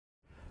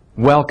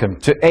Welcome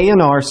to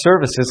A&R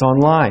Services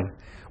Online.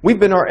 We've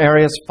been our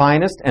area's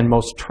finest and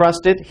most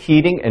trusted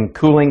heating and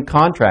cooling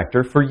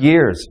contractor for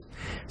years.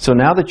 So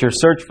now that your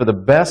search for the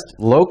best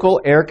local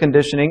air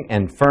conditioning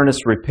and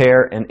furnace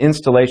repair and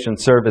installation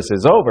service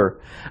is over,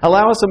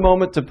 allow us a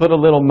moment to put a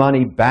little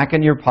money back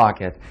in your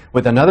pocket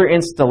with another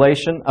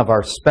installation of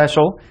our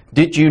special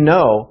Did You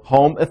Know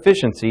Home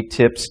Efficiency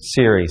Tips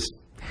series.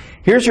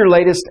 Here's your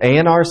latest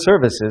A&R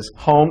Services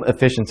Home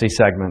Efficiency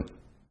segment.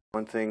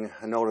 One thing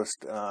I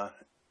noticed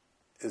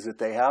is that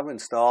they have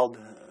installed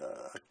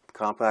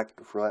compact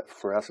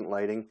fluorescent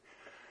lighting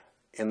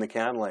in the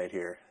can light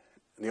here.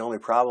 The only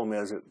problem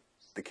is that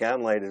the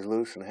can light is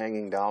loose and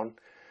hanging down.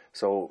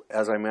 So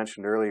as I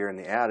mentioned earlier in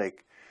the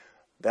attic,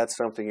 that's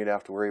something you'd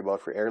have to worry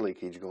about for air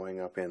leakage going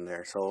up in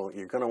there. So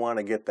you're going to want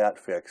to get that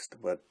fixed.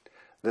 But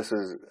this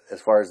is, as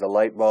far as the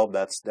light bulb,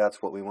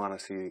 that's what we want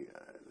to see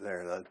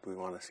there. We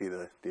want to see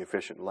the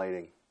efficient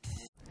lighting.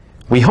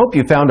 We hope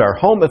you found our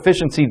home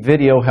efficiency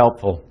video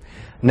helpful.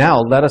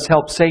 Now let us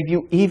help save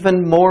you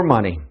even more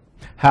money.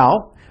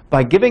 How?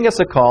 By giving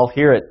us a call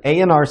here at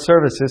A&R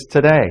Services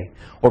today,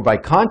 or by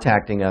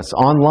contacting us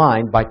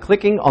online by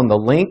clicking on the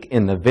link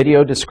in the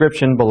video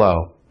description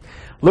below.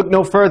 Look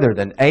no further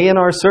than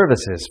A&R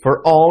Services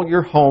for all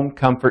your home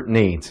comfort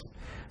needs.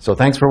 So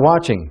thanks for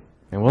watching,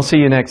 and we'll see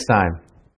you next time.